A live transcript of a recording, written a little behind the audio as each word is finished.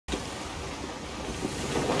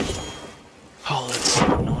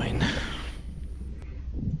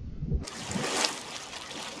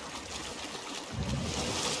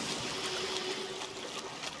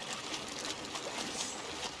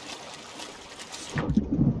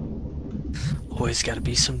Always gotta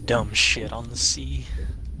be some dumb shit on the sea.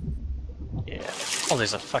 Yeah. Oh,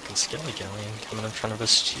 there's a fucking skelly galleon coming in front of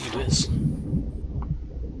us, jeez.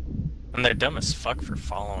 And they're dumb as fuck for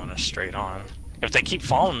following us straight on. If they keep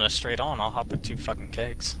following us straight on, I'll hop with 2 fucking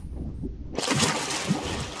kegs.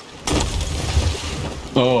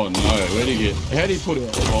 Oh no, where do you get... How do you put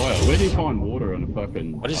out fire? Where do you find water on a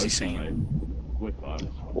fucking... What is he ocean, saying? mate? We're fucked.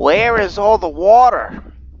 Where is all the water?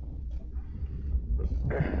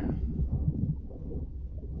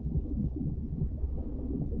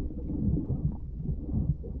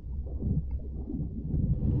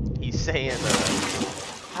 He's saying,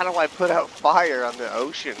 how do I put out fire on the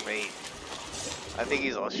ocean, mate? I think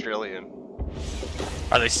he's Australian.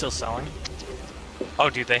 Are they still selling? Oh,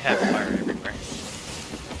 dude, they have fire everywhere.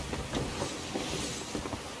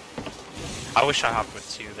 I wish I hopped with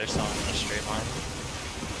 2. They're selling in a straight line.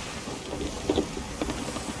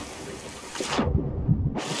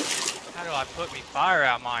 How do I put me fire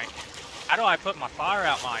out, Mike? How do I put my fire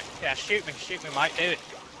out, Mike? Yeah, shoot me, Mike, do it.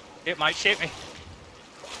 It might shoot me.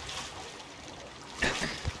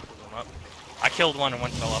 I killed one and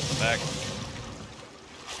one fell off the back.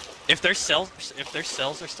 If their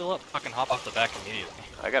cells are still up, fucking hop off the back immediately.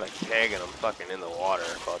 I got a keg and I'm fucking in the water,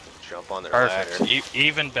 about to jump on their Perfect. ladder.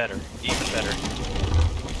 Even better. Even better.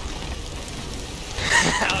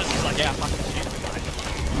 I was just like, yeah, fucking shoot me, Mike.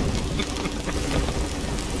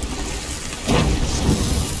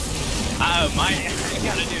 Oh, Mike, you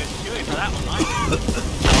gotta do is shoot for that one, Mike.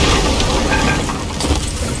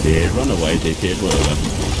 Yeah, run away, dickhead, whatever.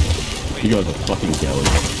 You guys are fucking galleys.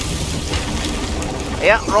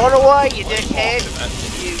 Yeah, run away, you dickhead.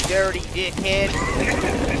 You dirty dickhead.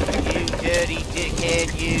 You dirty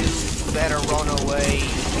dickhead, you better run away.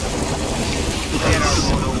 You better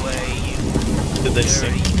run away, you Did they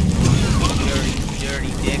sing?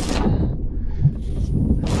 dirty dick.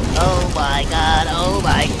 Oh my god, oh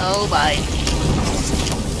my.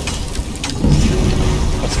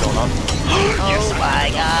 What's going on? Oh my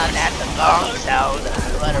god, that's a gong sound.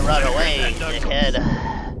 Run away, dickhead.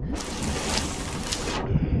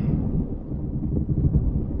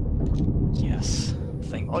 Yes.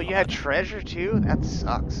 Thank Oh, you had treasure too? That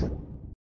sucks.